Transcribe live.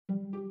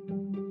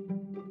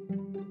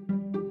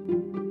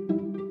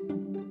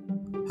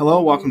Hello,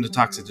 welcome to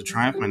Toxic to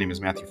Triumph. My name is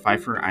Matthew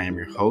Pfeiffer. I am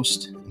your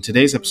host. In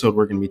today's episode,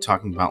 we're going to be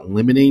talking about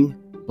limiting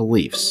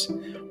beliefs.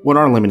 What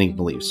are limiting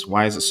beliefs?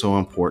 Why is it so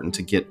important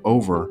to get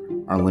over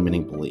our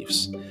limiting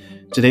beliefs?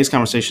 Today's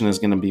conversation is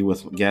going to be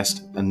with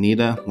guest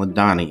Anita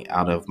Ladani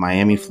out of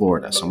Miami,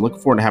 Florida. So I'm looking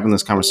forward to having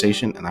this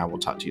conversation, and I will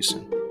talk to you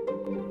soon.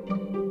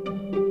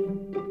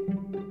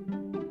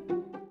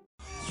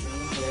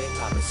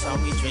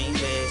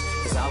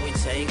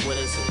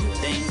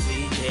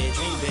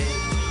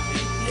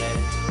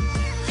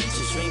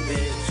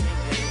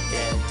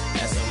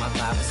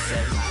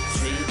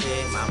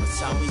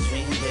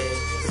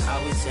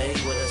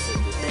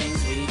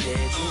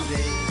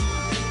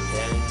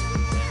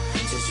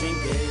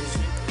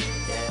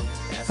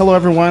 Hello,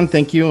 everyone.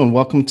 Thank you, and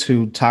welcome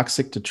to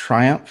Toxic to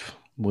Triumph.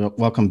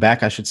 Welcome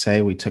back, I should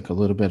say. We took a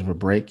little bit of a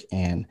break,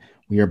 and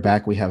we are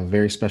back. We have a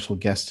very special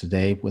guest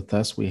today with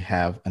us. We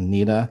have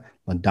Anita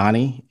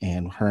Ladani,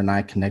 and her and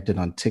I connected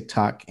on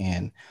TikTok,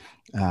 and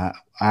I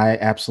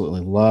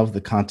absolutely love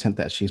the content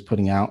that she's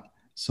putting out.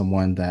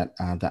 Someone that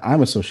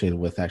I'm associated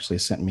with actually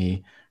sent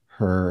me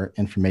her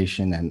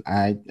information, and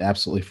I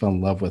absolutely fell in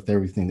love with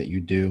everything that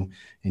you do.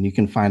 And you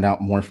can find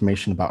out more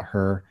information about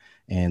her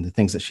and the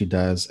things that she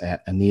does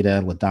at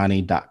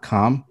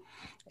anitaladani.com.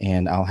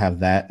 And I'll have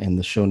that in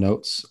the show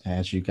notes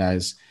as you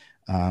guys.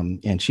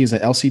 And she's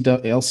at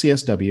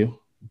LCSW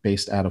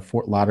based out of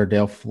Fort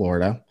Lauderdale,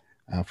 Florida.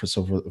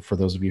 For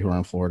those of you who are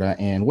in Florida.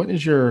 And what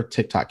is your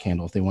TikTok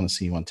handle if they want to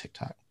see you on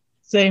TikTok?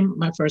 Same,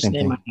 my first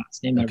name, my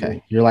last name. Okay,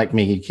 everywhere. You're like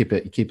me. You keep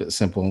it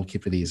simple,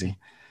 keep it easy.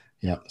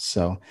 Yeah.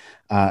 So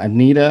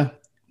Anita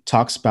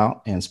talks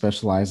about and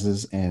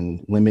specializes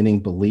in limiting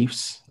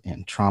beliefs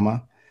and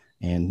trauma.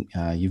 And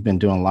you've been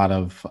doing a lot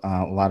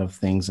of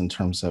things in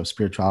terms of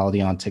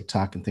spirituality on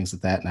TikTok and things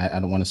like that. And I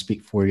don't want to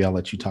speak for you. I'll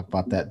let you talk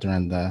about that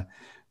during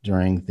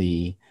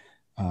the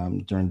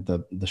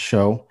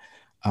show.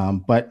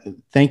 But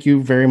thank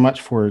you very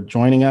much for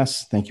joining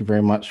us. Thank you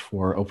very much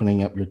for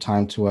opening up your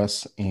time to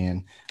us.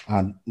 And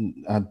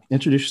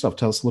introduce yourself.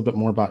 Tell us a little bit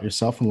more about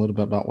yourself and a little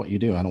bit about what you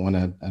do. I don't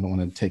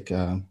want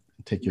to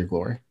take your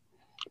glory.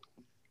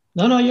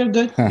 No, you're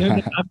good.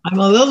 You're good. I'm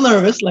a little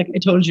nervous, like I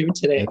told you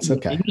today. It's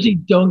okay. I usually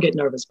don't get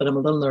nervous, but I'm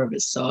a little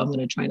nervous, so I'm going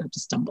to try not to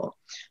stumble.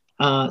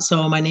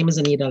 So my name is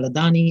Anita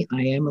Ladani.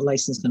 I am a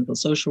licensed clinical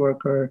social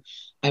worker.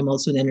 I'm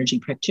also an energy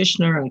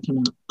practitioner. I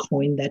kind of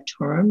coined that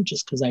term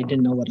just because I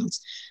didn't know what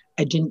else.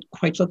 I didn't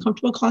quite feel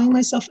comfortable calling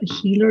myself a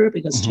healer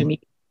because to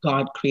me,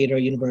 God, creator,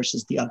 universe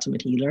is the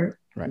ultimate healer.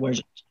 Right. We're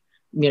just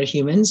mere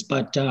humans,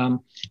 but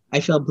I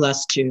feel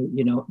blessed to,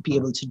 be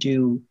able to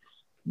do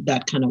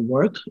that kind of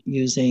work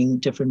using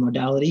different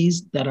modalities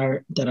that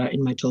are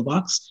in my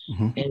toolbox.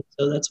 And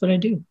so that's what I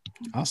do.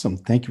 Awesome.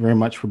 Thank you very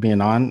much for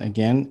being on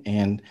again.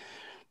 And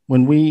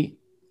when we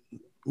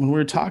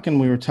were talking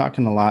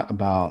a lot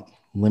about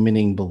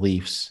limiting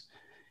beliefs.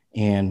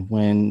 And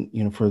when,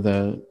 for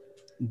the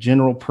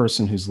general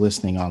person who's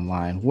listening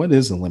online, what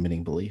is a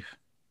limiting belief?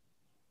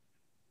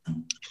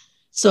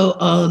 So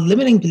a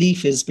limiting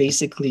belief is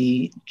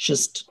basically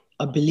just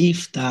a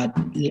belief that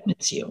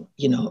limits you,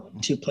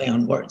 to play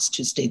on words,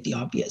 to state the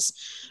obvious.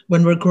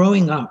 When we're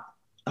growing up,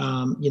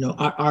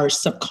 our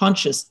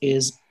subconscious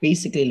is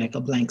basically like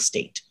a blank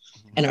state.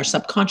 And our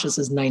subconscious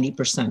is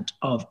 90%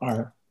 of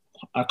our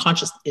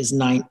conscious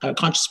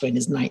brain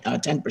is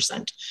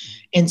 10%.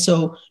 And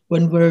so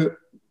when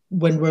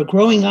we're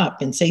growing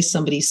up and say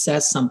somebody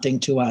says something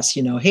to us,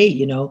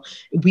 hey,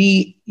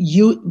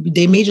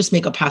 they may just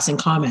make a passing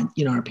comment,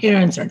 our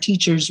parents, our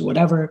teachers,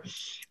 whatever,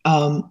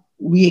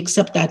 we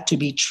accept that to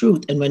be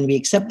truth. And when we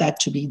accept that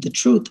to be the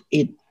truth,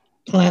 it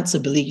plants a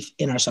belief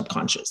in our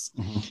subconscious.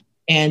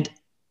 And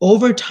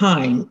over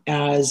time,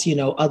 as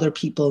other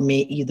people may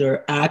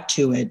either add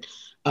to it,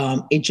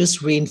 it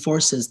just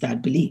reinforces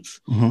that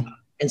belief.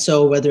 And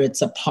so whether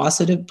it's a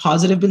positive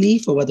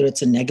belief or whether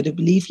it's a negative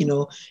belief,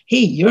 hey,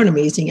 you're an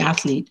amazing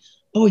athlete.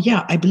 Oh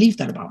yeah, I believe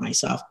that about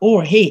myself.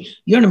 Or, hey,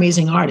 you're an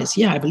amazing artist.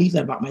 Yeah, I believe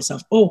that about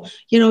myself. Oh,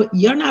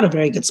 you're not a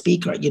very good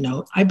speaker.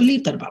 I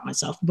believe that about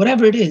myself.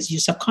 Whatever it is, your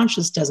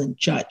subconscious doesn't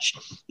judge.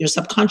 Your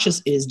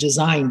subconscious is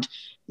designed.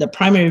 The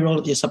primary role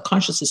of your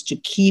subconscious is to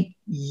keep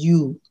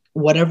you,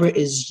 whatever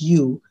is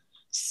you,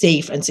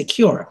 safe and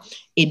secure.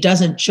 It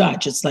doesn't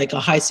judge. It's like a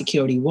high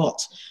security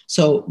vault.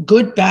 So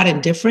good, bad,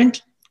 and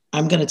different.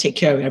 I'm going to take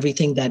care of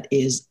everything that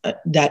is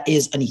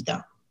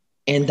Anita.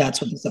 And that's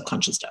what the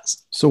subconscious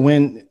does. So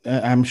when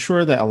I'm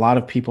sure that a lot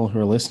of people who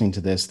are listening to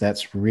this,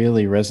 that's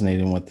really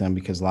resonating with them,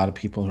 because a lot of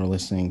people who are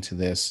listening to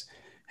this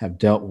have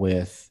dealt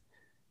with,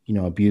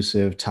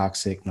 abusive,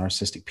 toxic,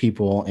 narcissistic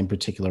people, in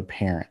particular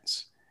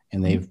parents.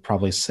 And they've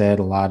probably said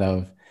a lot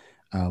of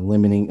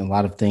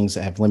things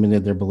that have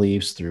limited their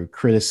beliefs through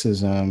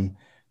criticism,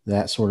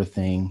 that sort of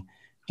thing.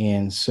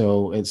 And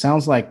so it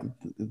sounds like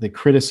the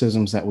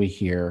criticisms that we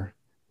hear,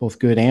 both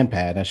good and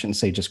bad, I shouldn't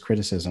say just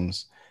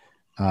criticisms,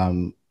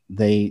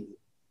 they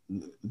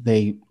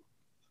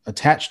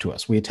attach to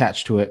us. We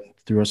attach to it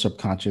through our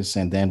subconscious,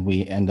 and then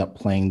we end up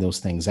playing those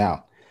things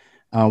out.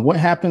 What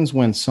happens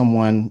when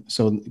someone,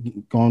 so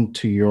going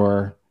to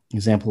your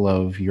example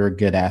of you're a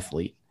good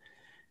athlete,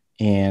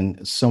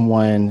 and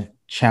someone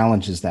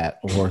challenges that,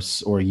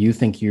 or you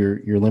think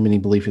your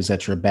limiting belief is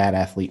that you're a bad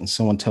athlete and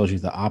someone tells you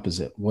the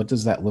opposite, what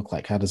does that look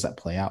like? How does that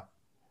play out?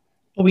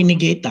 Well, we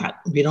negate that.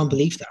 We don't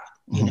believe that.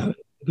 Mm-hmm.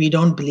 We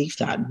don't believe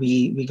that.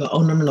 We go,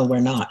 oh, no, no, no, we're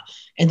not.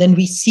 And then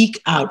we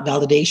seek out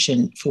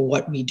validation for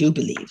what we do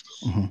believe.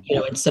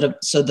 Mm-hmm. Instead of,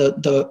 so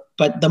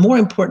but the more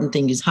important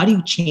thing is, how do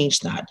you change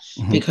that?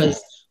 Mm-hmm.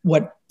 Because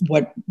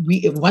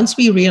once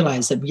we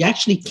realize that we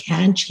actually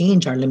can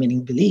change our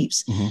limiting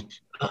beliefs,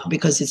 Mm-hmm.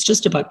 because it's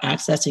just about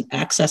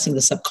accessing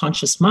the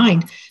subconscious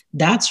mind,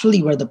 that's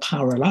really where the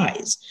power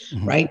lies.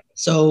 Mm-hmm. Right?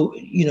 So,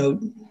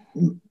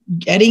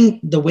 getting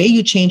the way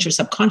you change your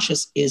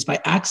subconscious is by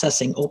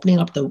opening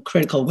up the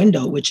critical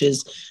window, which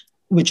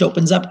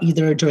opens up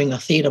either during a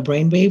theta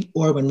brainwave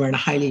or when we're in a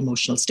highly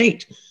emotional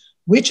state,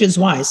 which is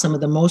why some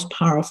of the most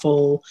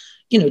powerful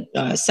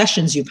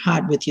sessions you've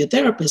had with your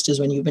therapist is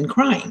when you've been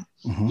crying.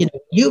 Mm-hmm.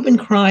 You've been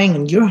crying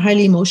and you're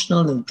highly emotional,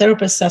 and the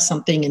therapist says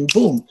something and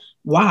boom,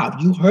 wow,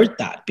 you heard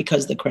that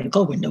because the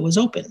critical window was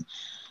open.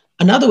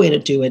 Another way to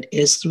do it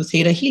is through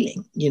theta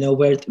healing,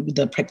 where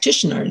the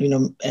practitioner,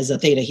 as a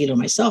theta healer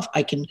myself,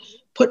 I can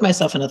put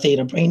myself in a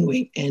theta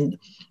brainwave and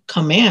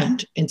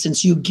command. And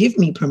since you give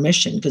me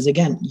permission, because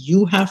again,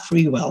 you have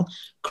free will,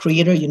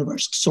 creator,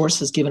 universe, source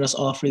has given us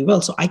all free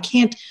will. So I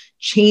can't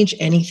change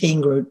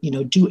anything or,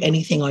 do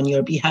anything on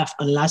your behalf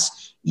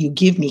unless you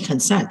give me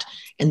consent.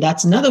 And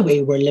that's another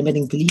way where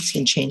limiting beliefs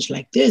can change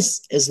like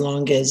this, as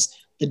long as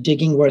the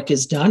digging work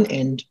is done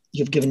and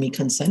you've given me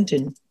consent.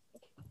 And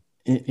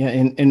yeah,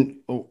 and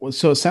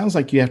so it sounds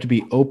like you have to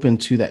be open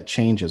to that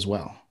change as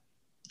well.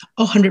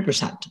 100%.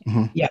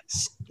 Mm-hmm.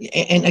 Yes.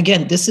 And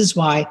again, this is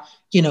why,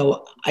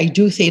 I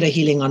do theta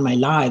healing on my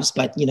lives,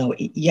 but,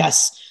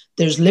 yes,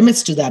 there's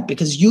limits to that,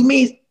 because you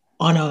may,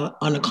 on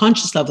a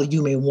conscious level,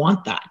 you may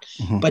want that,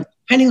 Mm-hmm. but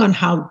depending on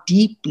how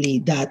deeply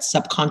that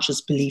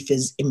subconscious belief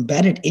is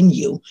embedded in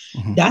you,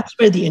 Mm-hmm. that's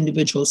where the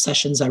individual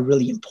sessions are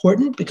really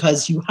important,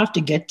 because you have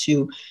to get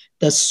to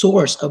the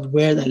source of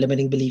where that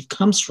limiting belief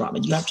comes from.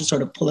 And you have to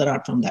sort of pull it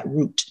out from that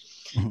root.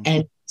 Mm-hmm.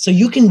 And so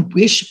you can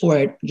wish for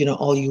it,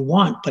 all you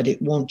want, but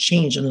it won't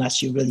change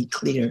unless you're really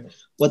clear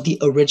what the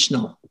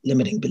original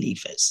limiting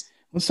belief is.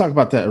 Let's talk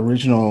about that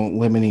original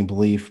limiting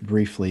belief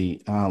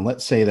briefly.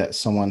 Let's say that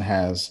someone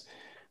has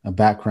a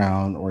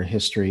background or a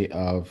history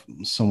of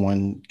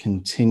someone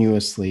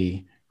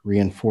continuously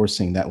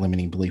reinforcing that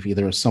limiting belief,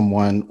 either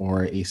someone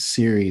or a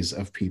series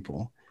of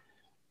people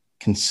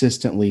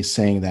consistently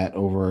saying that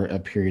over a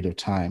period of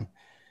time.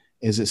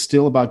 Is it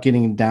still about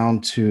getting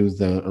down to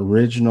the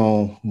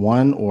original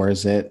one, or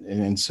is it?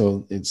 And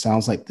so it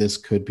sounds like this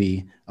could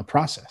be a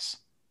process.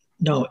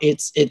 No,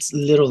 it's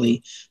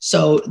literally.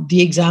 So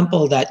the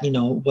example that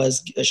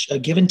was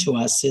given to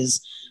us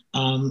is,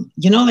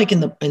 like in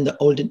the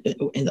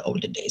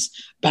olden days,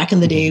 back in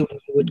the day, when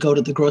you would go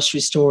to the grocery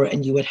store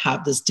and you would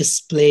have this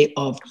display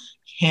of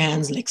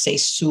cans, like say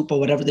soup or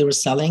whatever they were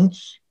selling,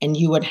 and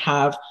you would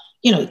have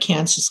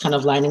cans just kind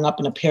of lining up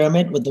in a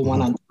pyramid with the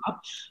one on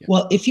top. Yeah.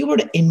 Well, if you were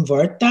to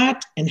invert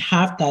that and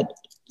have that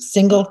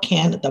single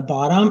can at the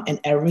bottom and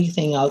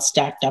everything else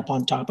stacked up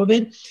on top of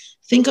it,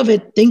 think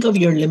of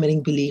your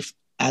limiting belief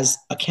as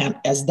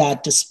as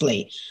that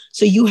display.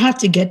 So you have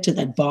to get to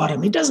that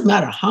bottom. It doesn't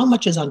matter how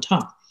much is on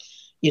top.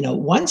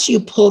 Once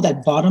you pull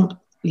that bottom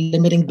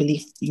limiting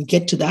belief, you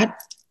get to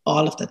that,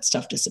 all of that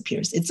stuff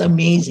disappears. It's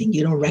amazing.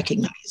 You don't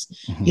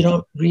recognize, you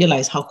don't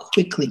realize how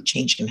quickly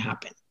change can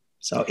happen.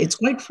 So it's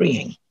quite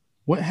freeing.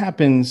 What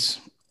happens?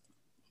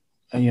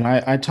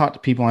 I talk to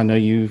people. I know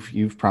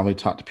you've probably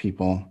talked to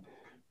people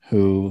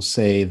who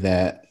say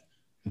that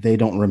they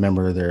don't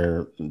remember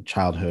their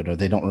childhood, or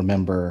they don't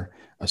remember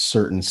a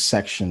certain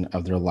section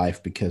of their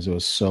life because it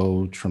was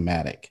so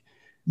traumatic.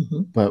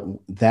 Mm-hmm. But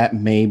that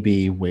may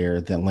be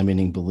where the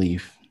limiting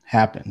belief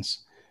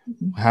happens.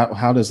 Mm-hmm.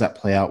 How does that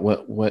play out?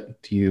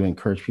 What do you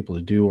encourage people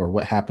to do, or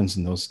what happens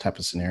in those type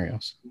of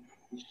scenarios?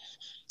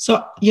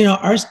 So,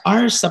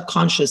 our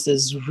subconscious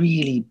is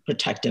really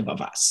protective of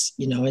us,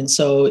 and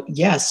so,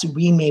 yes,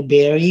 we may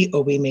bury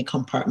or we may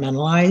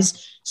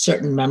compartmentalize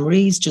certain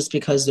memories just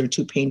because they're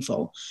too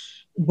painful.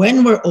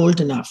 When we're old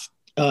enough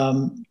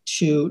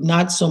to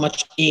not so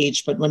much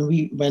age, but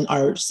when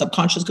our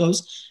subconscious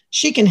goes,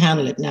 she can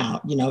handle it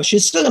now.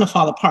 She's still going to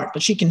fall apart,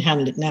 but she can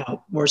handle it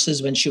now,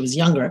 versus when she was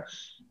younger.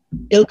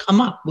 It'll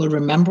come up. We'll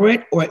remember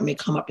it, or it may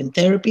come up in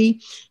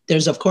therapy.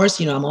 There's, of course,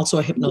 I'm also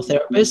a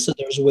hypnotherapist, so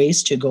there's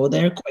ways to go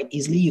there quite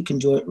easily. You can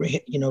do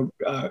it,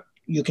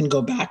 you can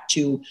go back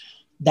to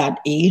that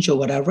age or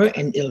whatever,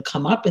 and it'll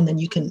come up, and then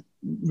you can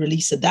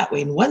release it that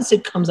way. And once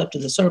it comes up to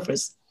the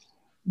surface,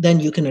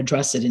 then you can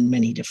address it in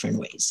many different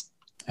ways.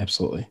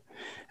 Absolutely.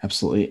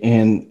 Absolutely.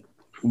 And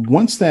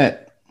once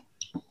that,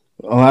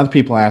 a lot of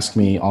people ask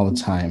me all the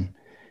time,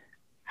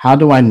 how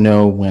do I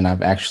know when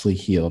I've actually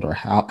healed, or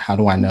how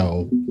do I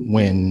know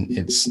when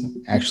it's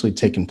actually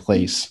taken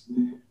place?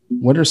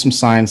 What are some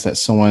signs that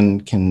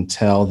someone can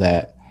tell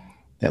that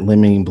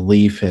limiting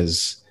belief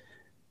is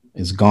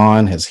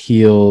gone, has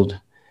healed,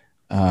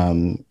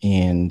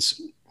 and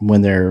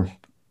when they're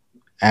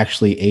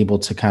actually able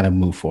to kind of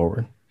move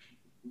forward?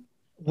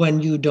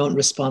 when you don't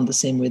respond the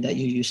same way that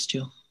you used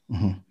to.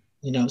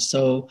 Mm-hmm.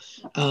 So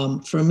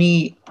for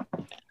me,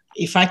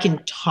 if I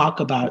can talk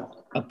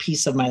about a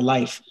piece of my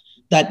life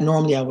that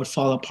normally I would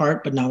fall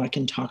apart, but now I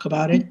can talk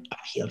about it, I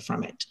heal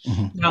from it.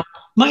 Mm-hmm. Now,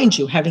 mind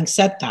you, having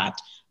said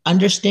that,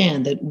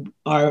 understand that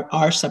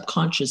our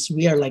subconscious,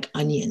 we are like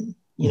onion.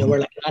 Mm-hmm. We're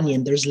like an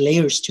onion. There's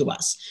layers to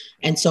us.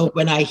 And so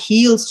when I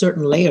heal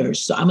certain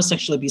layers, so I'm a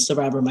sexual abuse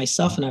survivor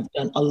myself, and I've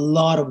done a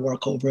lot of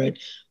work over it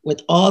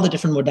with all the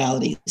different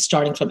modalities,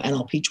 starting from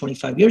NLP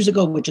 25 years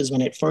ago, which is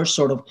when it first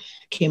sort of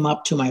came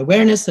up to my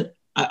awareness that,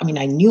 I mean,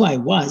 I knew I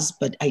was,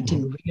 but I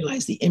didn't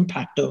realize the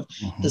impact of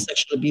the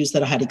sexual abuse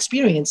that I had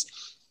experienced.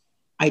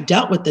 I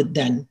dealt with it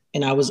then,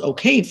 and I was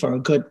okay for a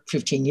good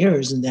 15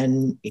 years, and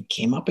then it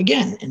came up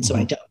again. And so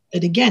I dealt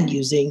with it again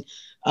using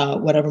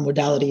whatever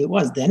modality it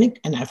was.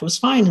 And I was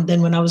fine. And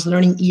then when I was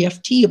learning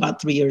EFT about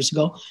 3 years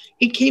ago,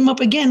 it came up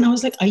again. I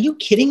was like, are you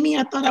kidding me?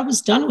 I thought I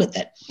was done with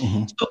it.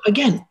 So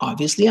again,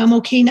 obviously I'm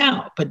okay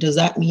now, but does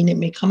that mean it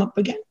may come up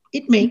again?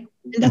 It may,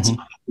 and that's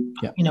fine.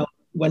 Yeah.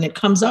 When it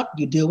comes up,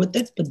 you deal with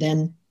it, but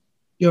then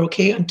you're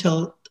okay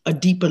until a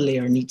deeper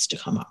layer needs to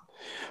come up.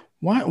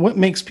 What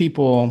makes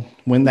people,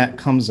 when that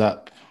comes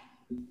up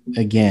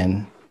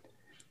again,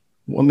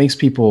 what makes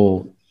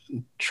people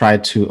try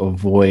to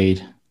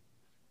avoid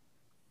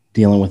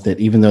dealing with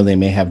it, even though they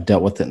may have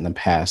dealt with it in the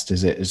past?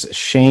 Is it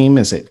shame?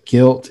 Is it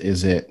guilt?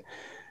 Is it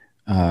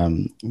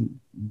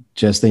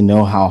just they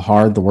know how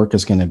hard the work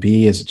is going to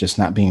be? Is it just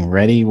not being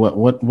ready?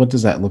 What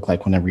does that look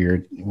like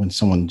when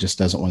someone just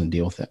doesn't want to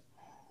deal with it?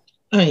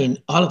 I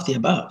mean, all of the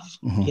above.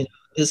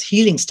 This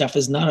healing stuff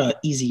is not an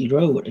easy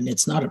road, and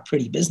it's not a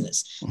pretty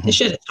business. This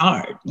shit is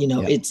hard.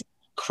 It's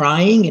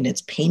crying, and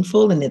it's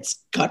painful, and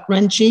it's gut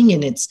wrenching,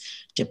 and it's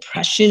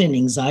depression and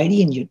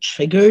anxiety, and you're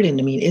triggered. And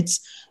I mean,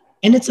 it's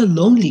a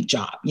lonely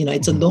job.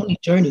 It's a lonely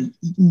journey.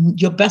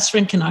 Your best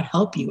friend cannot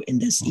help you in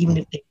this, even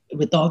if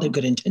with all their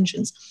good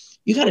intentions.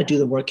 You got to do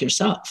the work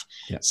yourself.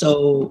 Yeah.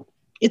 So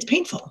it's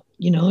painful,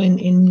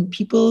 and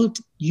people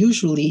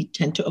usually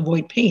tend to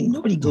avoid pain.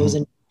 Nobody goes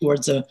in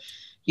towards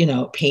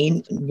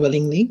pain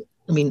willingly.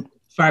 I mean,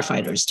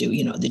 firefighters do,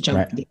 they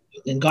jump,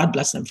 and God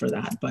bless them for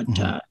that. But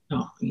no,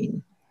 I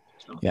mean.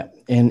 So. Yeah.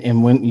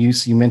 And when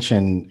you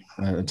mentioned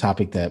a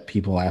topic that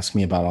people ask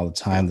me about all the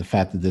time, the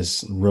fact that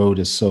this road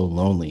is so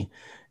lonely,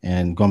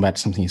 and going back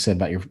to something you said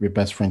about your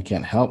best friend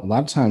can't help. A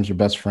lot of times your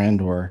best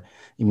friend or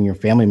even your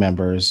family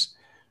members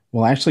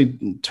will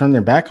actually turn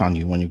their back on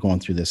you when you're going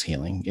through this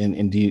healing.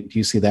 And do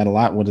you see that a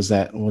lot? What does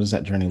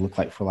that journey look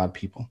like for a lot of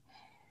people?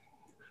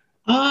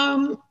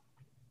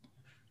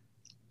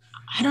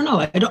 I don't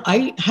know.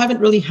 I haven't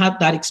really had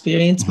that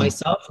experience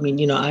myself. I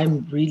mean,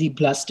 I'm really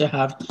blessed to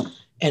have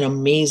an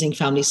amazing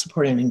family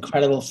support and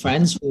incredible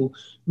friends who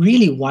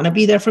really want to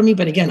be there for me.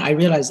 But again, I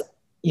realize,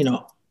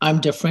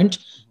 I'm different,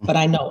 but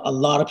I know a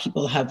lot of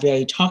people have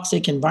very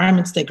toxic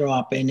environments they grow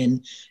up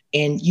in,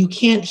 and you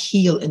can't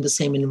heal in the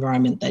same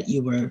environment that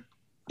you were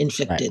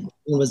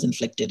was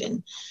inflicted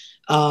in.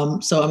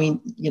 So, I mean,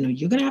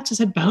 you're going to have to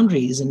set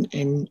boundaries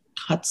and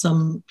cut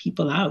some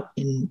people out.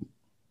 And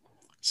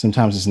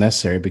sometimes it's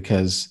necessary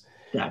because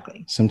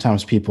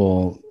sometimes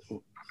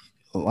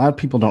a lot of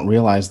people don't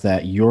realize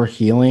that your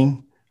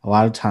healing a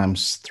lot of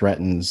times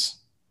threatens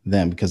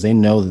them, because they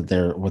know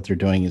that what they're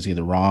doing is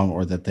either wrong,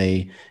 or that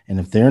and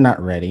if they're not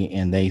ready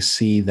and they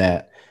see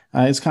that,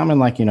 it's common.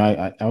 Like,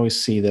 I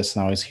always see this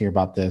and I always hear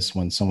about this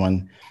when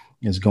someone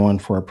is going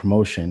for a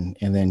promotion,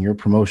 and then your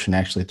promotion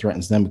actually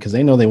threatens them because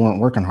they know they weren't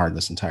working hard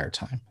this entire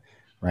time.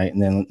 Right.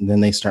 And then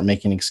they start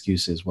making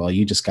excuses. Well,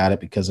 you just got it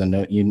because I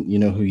know, you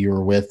know who you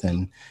were with,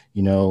 and,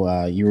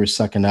 you were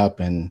sucking up,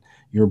 and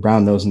you were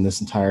brown nosing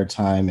this entire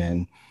time.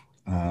 And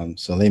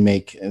so they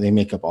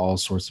make up all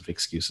sorts of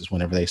excuses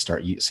whenever they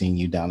start seeing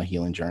you down a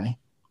healing journey.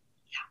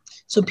 Yeah.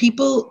 So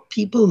people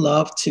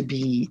love to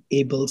be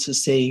able to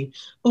say,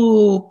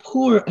 "Oh,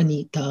 poor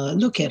Anita,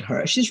 look at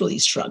her. She's really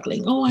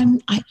struggling. Oh,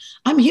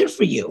 I'm here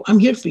for you. I'm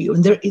here for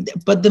you."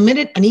 But the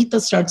minute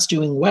Anita starts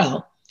doing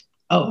well,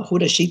 oh, who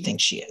does she think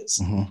she is?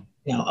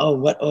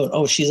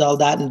 She's all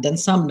that and then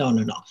some. No.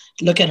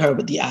 Look at her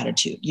with the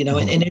attitude,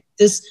 and it's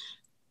this,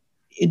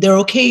 they're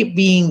okay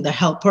being the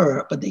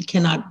helper, but they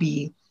cannot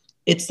be,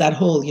 it's that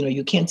whole,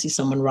 you can't see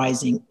someone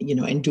rising,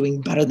 and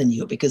doing better than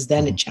you, because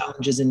then it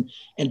challenges and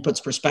puts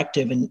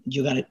perspective, and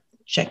you got to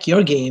check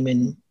your game.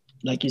 And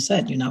like you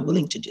said, you're not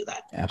willing to do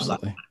that.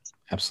 Absolutely.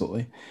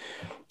 Absolutely.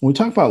 When we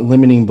talk about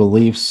limiting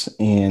beliefs,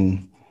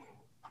 and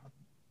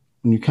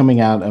when you're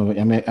coming out of,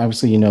 I mean,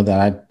 obviously,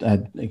 that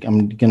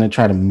I'm going to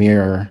try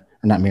to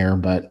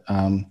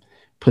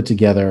put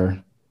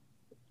together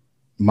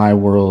my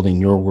world and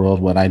your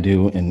world, what I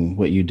do and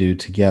what you do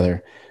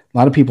together. A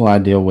lot of people I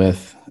deal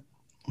with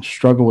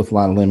struggle with a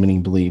lot of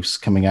limiting beliefs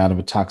coming out of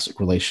a toxic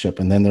relationship,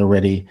 and then they're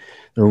ready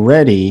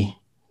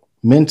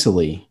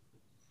mentally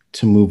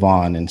to move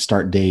on and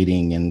start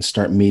dating and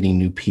start meeting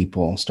new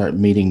people, start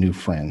meeting new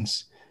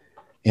friends.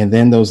 And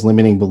then those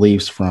limiting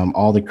beliefs from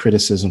all the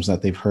criticisms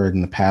that they've heard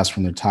in the past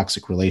from their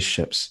toxic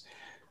relationships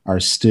are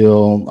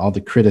still all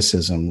the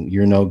criticism.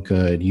 You're no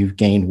good. You've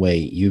gained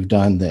weight. You've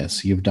done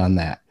this. You've done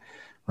that.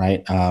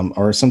 right?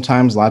 Or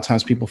sometimes, a lot of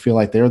times, people feel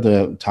like they're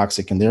the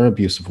toxic and they're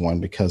abusive one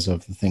because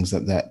of the things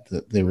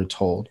that they were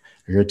told.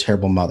 Or you're a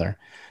terrible mother,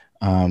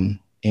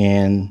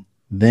 and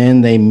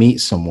then they meet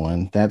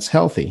someone that's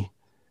healthy,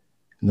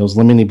 and those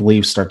limiting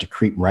beliefs start to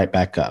creep right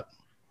back up.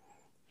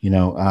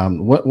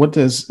 What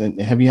does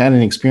have you had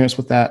any experience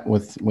with that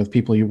with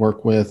people you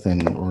work with,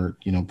 and or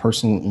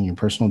personal in your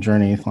personal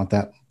journey, anything like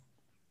that?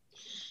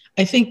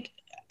 I think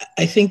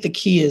the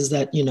key is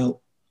that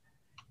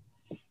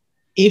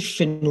if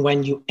and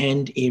when you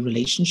end a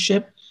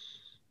relationship,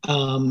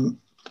 the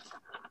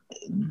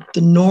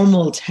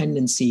normal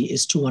tendency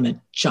is to want to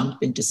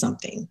jump into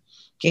something.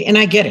 Okay, and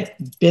I get it,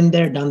 been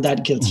there, done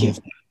that, guilty of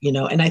that,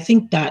 and I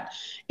think that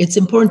it's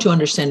important to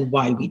understand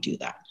why we do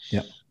that.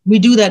 Yeah. We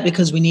do that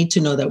because we need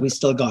to know that we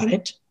still got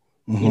it.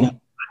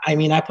 I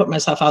mean, I put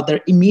myself out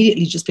there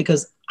immediately just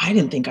because I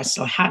didn't think I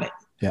still had it.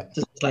 Yeah.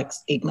 This was like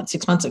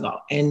 6 months ago.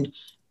 And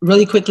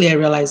really quickly I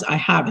realized I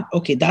have it.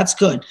 Okay, that's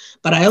good.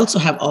 But I also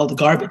have all the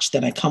garbage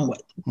that I come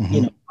with,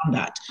 on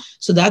that.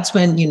 So that's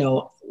when,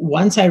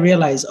 once I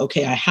realized,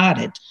 okay, I had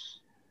it,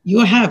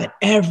 you have it.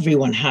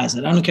 Everyone has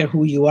it. I don't care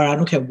who you are. I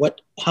don't care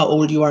how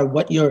old you are,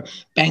 what your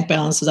bank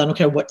balance is. I don't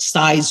care what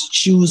size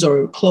shoes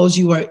or clothes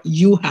you are.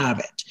 You have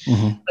it.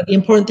 But the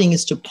important thing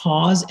is to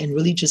pause and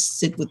really just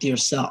sit with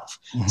yourself.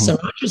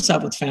 Surround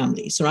yourself with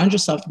family. Surround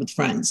yourself with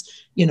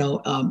friends.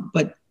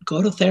 But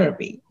go to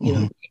therapy.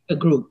 Take a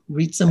group.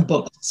 Read some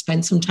books.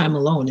 Spend some time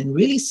alone, and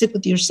really sit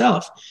with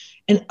yourself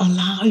and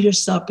allow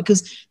yourself,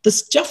 because the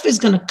stuff is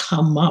going to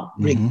come up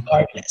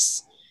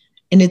regardless.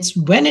 And it's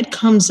when it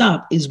comes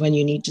up is when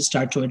you need to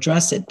start to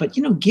address it. But,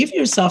 give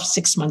yourself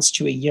 6 months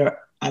to a year,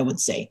 I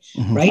would say,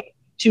 right?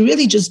 To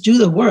really just do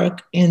the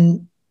work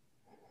and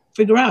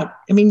figure out.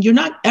 I mean, you're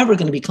not ever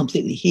going to be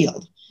completely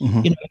healed.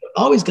 You're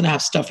always going to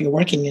have stuff you're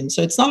working in.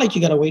 So it's not like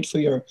you got to wait for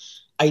your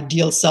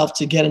ideal self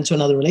to get into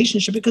another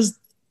relationship, because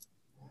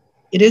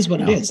it is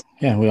what it is.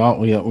 Yeah,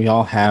 we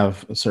all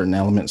have certain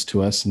elements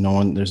to us.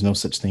 There's no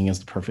such thing as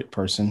the perfect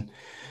person.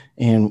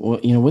 And,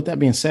 with that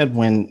being said,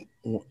 when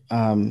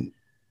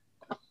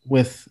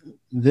with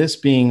this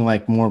being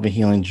like more of a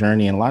healing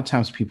journey, and a lot of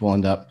times people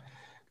end up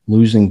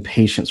losing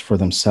patience for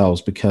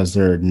themselves because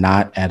they're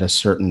not at a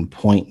certain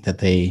point that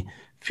they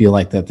feel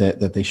like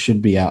that they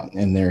should be out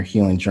in their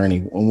healing journey.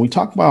 When we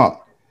talk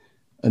about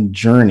a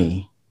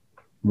journey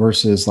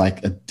versus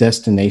like a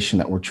destination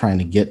that we're trying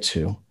to get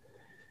to,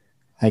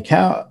 like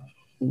how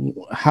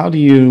do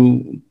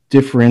you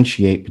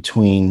differentiate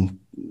between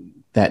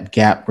that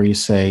gap where you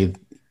say,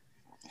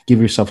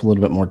 give yourself a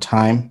little bit more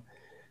time,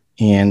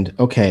 and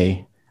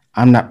okay,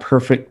 I'm not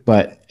perfect,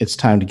 but it's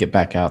time to get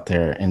back out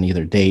there and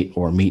either date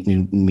or meet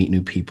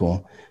new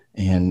people.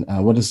 And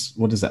what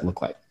does that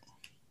look like?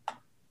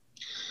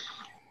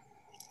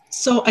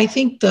 So I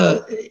think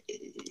it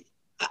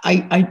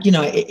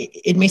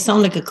may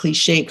sound like a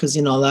cliche, because,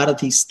 a lot of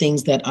these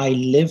things that I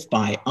live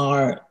by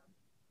are,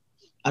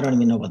 I don't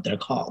even know what they're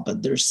called,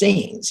 but they're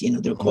sayings,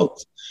 they're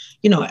quotes.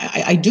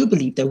 I do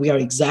believe that we are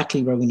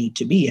exactly where we need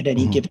to be at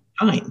any given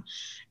time.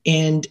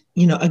 And,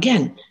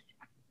 again,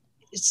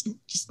 it's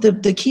just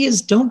the key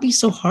is, don't be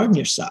so hard on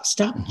yourself.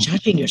 Stop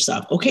judging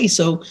yourself. Okay.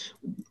 So,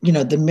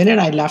 the minute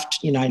I left,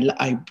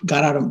 I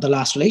got out of the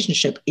last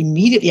relationship,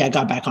 immediately I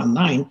got back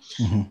online.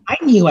 I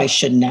knew I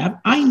shouldn't have.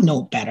 I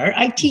know better.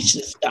 I teach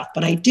this stuff,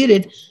 but I did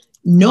it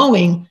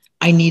knowing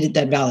I needed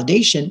that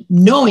validation,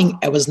 knowing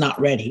I was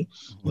not ready.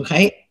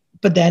 Okay.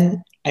 But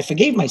then I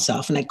forgave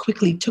myself, and I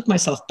quickly took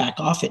myself back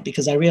off it,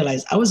 because I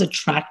realized I was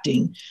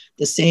attracting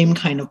the same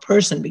kind of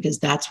person, because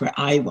that's where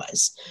I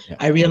was. Yeah.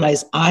 I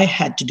realized I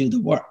had to do the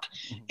work.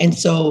 And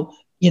so,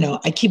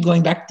 I keep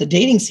going back to the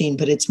dating scene,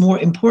 but it's more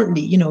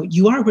importantly,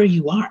 you are where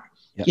you are.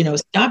 Yeah.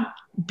 Stop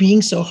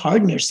being so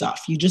hard on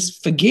yourself. You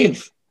just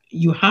forgive.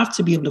 You have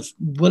to be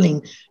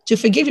willing to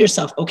forgive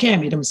yourself. Okay, I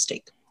made a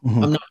mistake.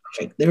 I'm not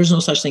perfect. There is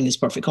no such thing as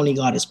perfect. Only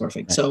God is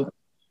perfect. Right. So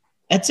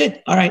that's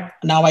it. All right.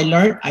 Now I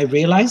learned, I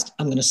realized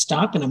I'm going to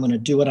stop, and I'm going to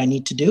do what I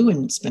need to do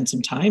and spend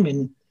some time.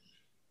 And,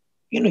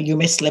 you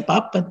may slip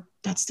up, but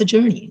that's the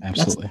journey.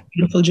 Absolutely. That's the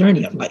beautiful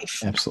journey of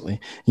life. Absolutely.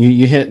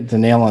 You hit the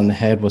nail on the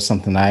head with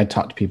something that I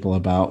talk to people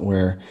about,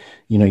 where,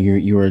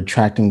 you were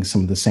attracting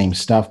some of the same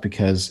stuff,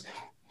 because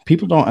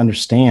people don't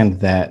understand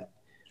that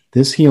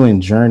this healing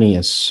journey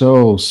is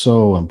so,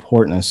 so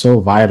important and so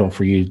vital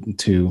for you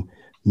to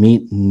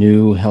meet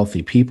new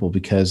healthy people,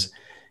 because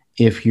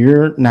if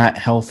you're not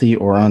healthy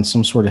or on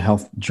some sort of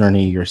health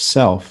journey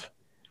yourself,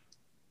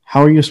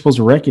 how are you supposed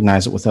to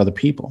recognize it with other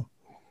people?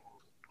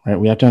 Right?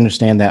 We have to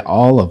understand that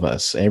all of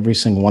us, every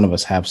single one of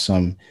us, have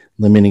some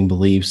limiting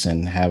beliefs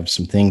and have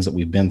some things that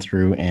we've been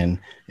through. And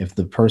if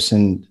the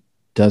person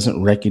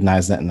doesn't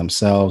recognize that in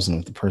themselves, and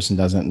if the person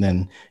doesn't,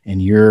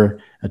 and you're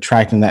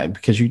attracting that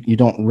because you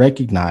don't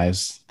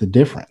recognize the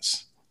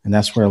difference. And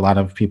that's where a lot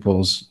of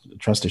people's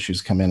trust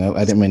issues come in.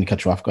 I didn't mean to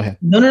cut you off. Go ahead.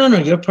 No.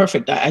 You're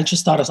perfect. I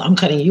just thought I'm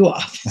cutting you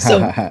off.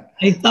 So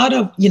I thought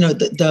of,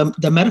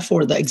 the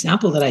metaphor, the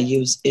example that I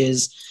use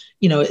is,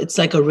 it's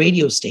like a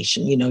radio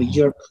station,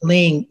 you're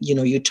playing,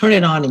 you turn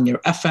it on in your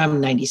FM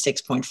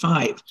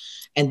 96.5,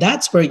 and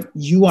that's where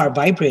you are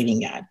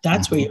vibrating at.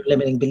 That's where your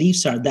limiting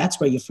beliefs are. That's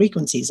where your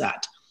frequency is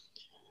at.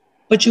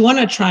 But you want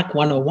to track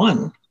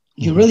 101.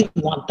 You really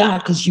want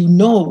that because you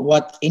know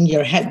what in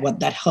your head, what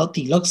that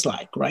healthy looks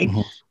like, right?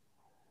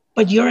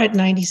 But you're at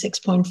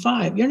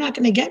 96.5. You're not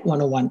going to get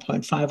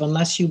 101.5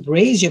 unless you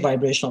raise your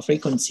vibrational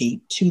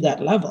frequency to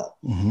that level.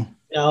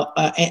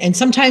 And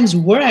sometimes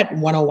we're at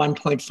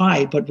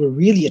 101.5, but we're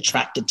really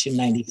attracted to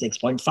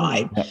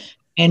 96.5. Yep.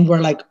 And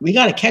we're like, we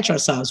got to catch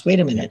ourselves. Wait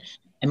a minute.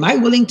 Am I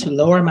willing to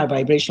lower my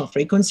vibrational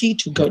frequency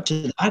to go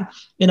to that?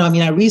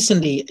 I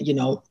recently,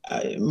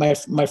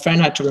 my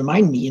friend had to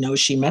remind me,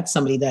 she met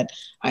somebody that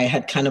I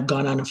had kind of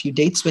gone on a few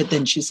dates with.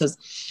 And she says,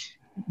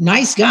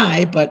 nice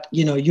guy, but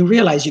you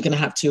realize you're going to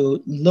have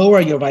to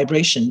lower your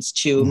vibrations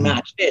to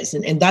match this.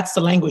 And that's the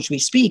language we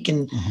speak.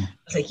 And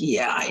it's like,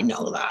 yeah, I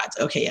know that.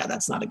 Okay. Yeah,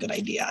 that's not a good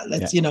idea.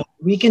 Let's,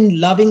 we can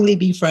lovingly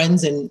be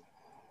friends and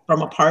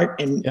from apart.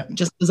 And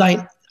just because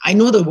I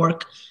know the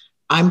work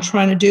I'm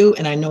trying to do,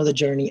 and I know the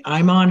journey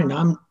I'm on,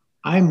 and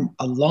I'm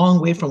a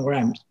long way from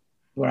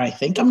where I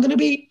think I'm going to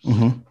be, where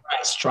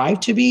I strive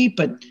to be.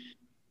 But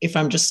if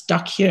I'm just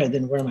stuck here,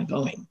 then where am I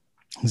going?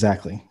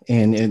 Exactly.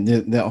 And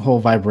the whole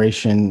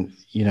vibration,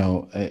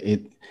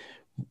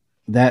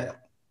 that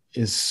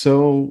is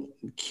so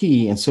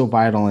key and so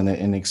vital,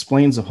 and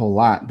explains a whole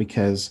lot,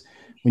 because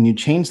when you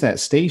change that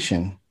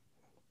station,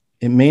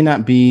 it may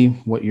not be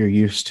what you're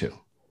used to,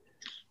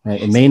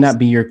 right? It may not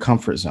be your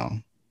comfort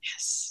zone.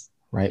 Yes.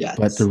 Right. Yes.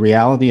 But the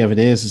reality of it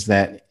is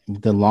that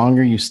the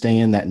longer you stay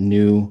in that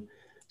new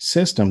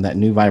system, that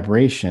new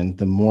vibration,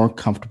 the more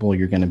comfortable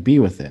you're going to be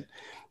with it.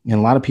 And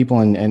a lot of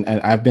people, and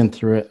I've been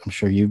through it, I'm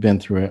sure you've been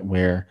through it,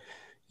 where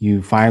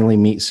you finally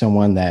meet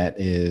someone that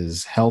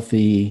is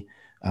healthy,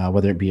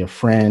 whether it be a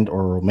friend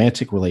or a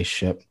romantic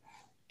relationship.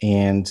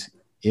 And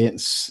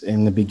it's,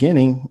 in the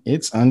beginning,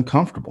 it's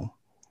uncomfortable.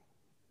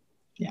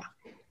 Yeah.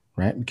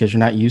 Right? Because you're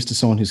not used to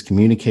someone who's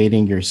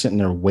communicating. You're sitting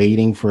there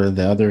waiting for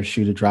the other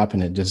shoe to drop,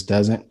 and it just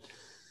doesn't,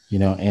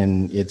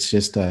 and it's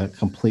just a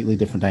completely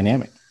different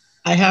dynamic.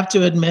 I have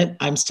to admit,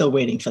 I'm still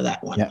waiting for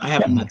that one. I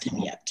haven't met him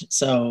yet.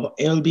 So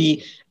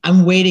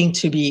I'm waiting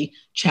to be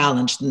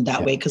challenged in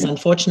that way. Because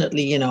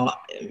unfortunately,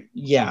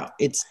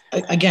 it's,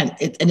 again,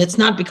 and it's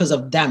not because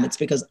of them. It's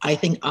because I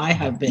think I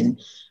have been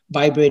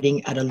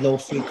vibrating at a low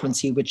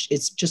frequency, which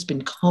it's just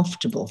been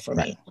comfortable for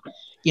me,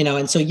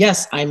 and so,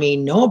 yes, I may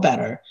know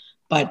better,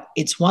 but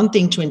it's one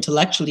thing to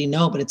intellectually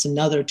know, but it's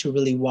another to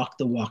really walk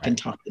the walk and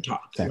talk the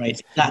talk,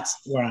 right?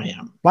 That's where I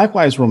am.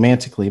 Likewise,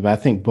 romantically, but I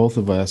think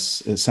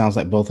it sounds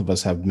like both of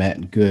us have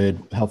met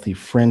good, healthy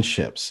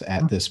friendships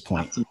at this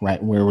point,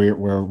 right?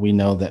 Where we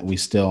know that we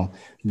still,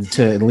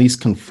 to at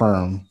least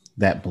confirm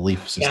that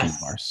belief system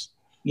of ours.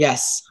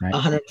 Yes, right?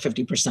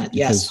 150%.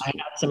 Yes, I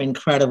have some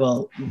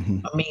incredible,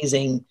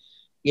 amazing,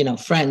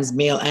 friends,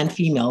 male and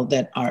female,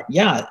 that are,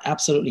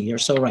 absolutely. You're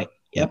so right.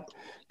 Yep.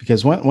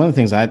 Because one of the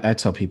things I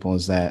tell people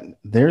is that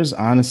there's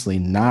honestly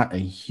not a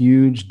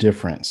huge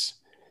difference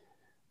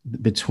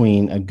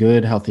between a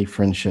good, healthy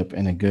friendship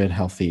and a good,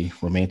 healthy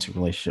romantic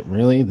relationship.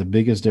 Really, the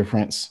biggest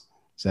difference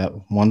is that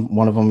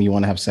one of them you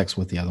want to have sex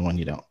with, the other one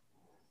you don't.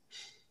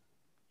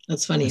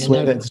 That's funny. It's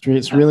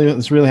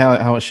really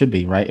how it should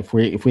be, right? If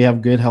we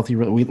have good, healthy, a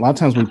lot of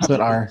times we put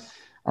our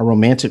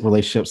romantic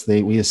relationships,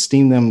 we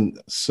esteem them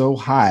so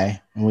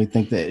high, and we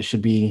think that it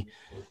should be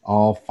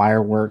all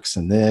fireworks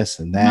and this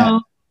and that.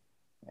 No.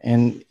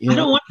 And I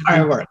don't want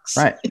fireworks.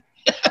 Right.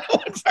 I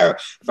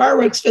want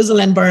fireworks fizzle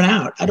and burn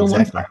out. I don't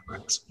want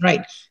fireworks.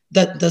 Right.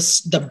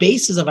 The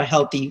basis of a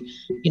healthy,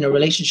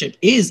 relationship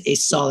is a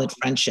solid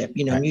friendship,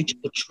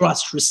 mutual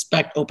trust,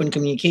 respect, open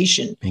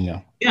communication.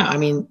 Bingo. Yeah.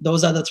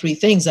 Those are the three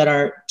things that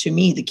are, to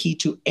me, the key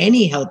to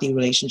any healthy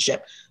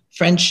relationship: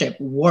 friendship,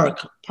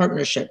 work,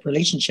 partnership,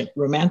 relationship,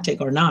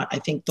 romantic or not. I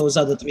think those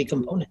are the three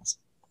components.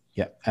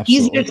 Yeah,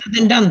 absolutely. Easier said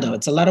than done, though.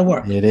 It's a lot of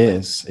work. It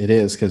is,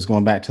 because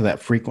going back to that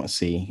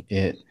frequency,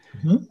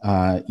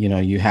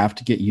 you have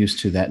to get used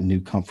to that new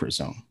comfort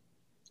zone,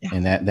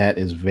 and that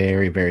is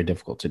very, very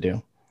difficult to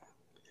do.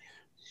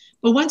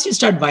 But once you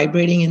start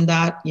vibrating in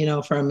that,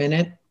 for a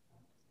minute,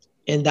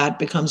 and that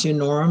becomes your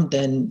norm,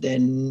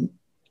 then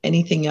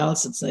anything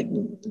else, it's like,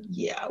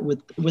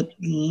 with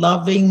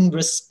loving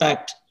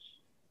respect,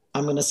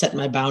 I'm going to set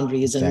my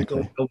boundaries and go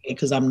away,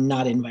 because I'm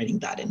not inviting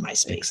that in my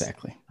space.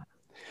 Exactly.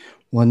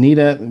 Well,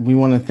 Anita, we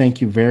want to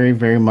thank you very,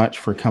 very much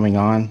for coming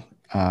on.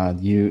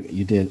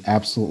 You did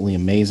absolutely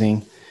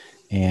amazing.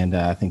 And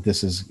I think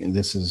this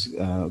is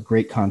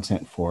great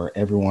content for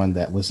everyone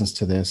that listens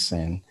to this.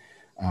 And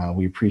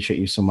we appreciate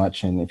you so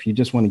much. And if you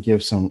just want to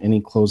give any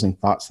closing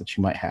thoughts that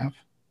you might have.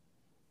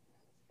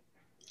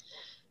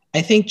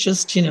 I think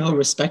just,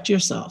 respect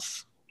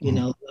yourself,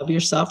 love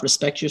yourself,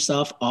 respect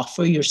yourself,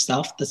 offer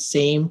yourself the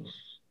same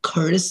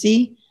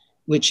courtesy,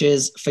 which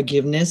is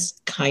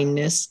forgiveness,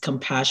 kindness,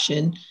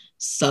 compassion,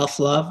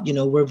 self-love.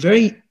 We're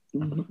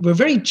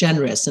very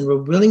generous, and we're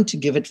willing to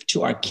give it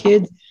to our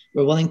kids.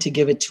 We're willing to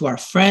give it to our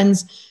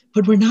friends,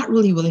 but we're not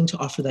really willing to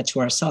offer that to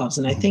ourselves.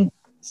 And I think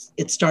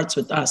it starts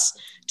with us.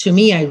 To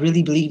me, I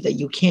really believe that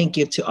you can't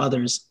give to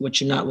others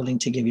what you're not willing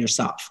to give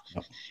yourself.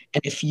 Yep.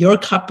 And if your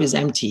cup is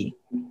empty,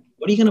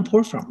 what are you going to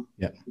pour from?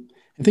 Yeah.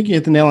 I think you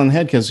hit the nail on the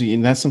head, because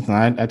that's something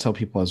I tell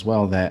people as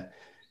well, that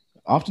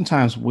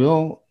oftentimes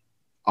we'll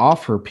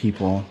offer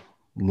people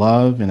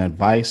love and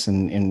advice.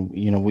 And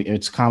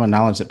it's common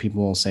knowledge that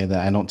people will say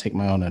that I don't take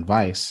my own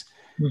advice.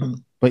 Mm-hmm.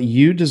 But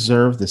you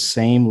deserve the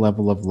same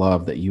level of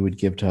love that you would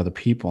give to other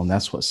people. And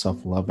that's what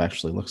self-love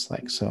actually looks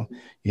like. So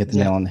you hit the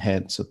nail on the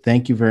head. So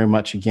thank you very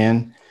much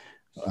again.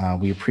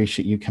 We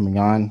appreciate you coming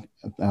on.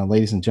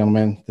 Ladies and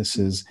gentlemen, this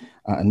is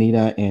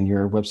Anita, and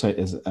your website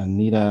is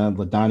Anita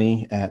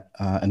Ladani at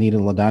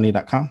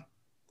anitaladani.com.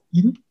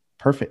 Mm-hmm.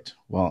 Perfect.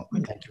 Well,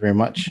 thank you very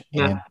much.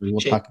 Yeah, and we will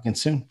talk again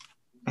soon.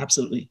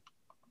 Absolutely.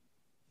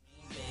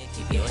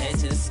 Keep your head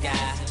to the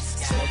sky.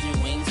 Spread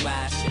your wings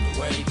wide. Should the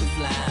word you can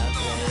fly.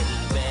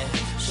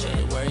 Should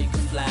the word you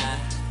can fly.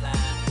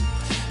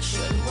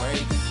 Should the word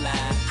you can fly.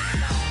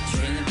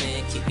 Dream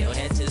big. Keep your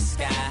head to the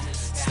sky.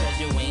 Spread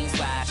your wings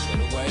wide. Should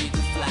the word you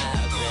can fly.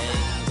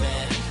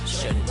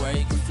 Should the word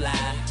you can fly.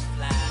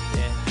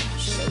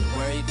 Should the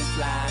word you can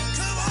fly.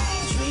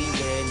 Dream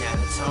big. Now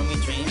they told me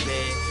dream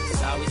big.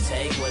 It's all we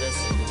take with us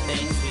and the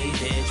things we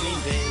did. Dream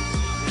big.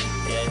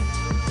 Yeah.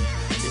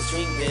 Just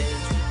dream big.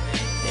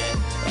 Yeah,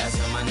 that's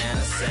what my nana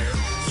said.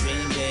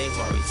 Dream big,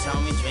 Maury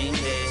told me dream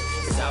big.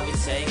 It's all we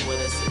take with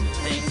us and the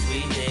things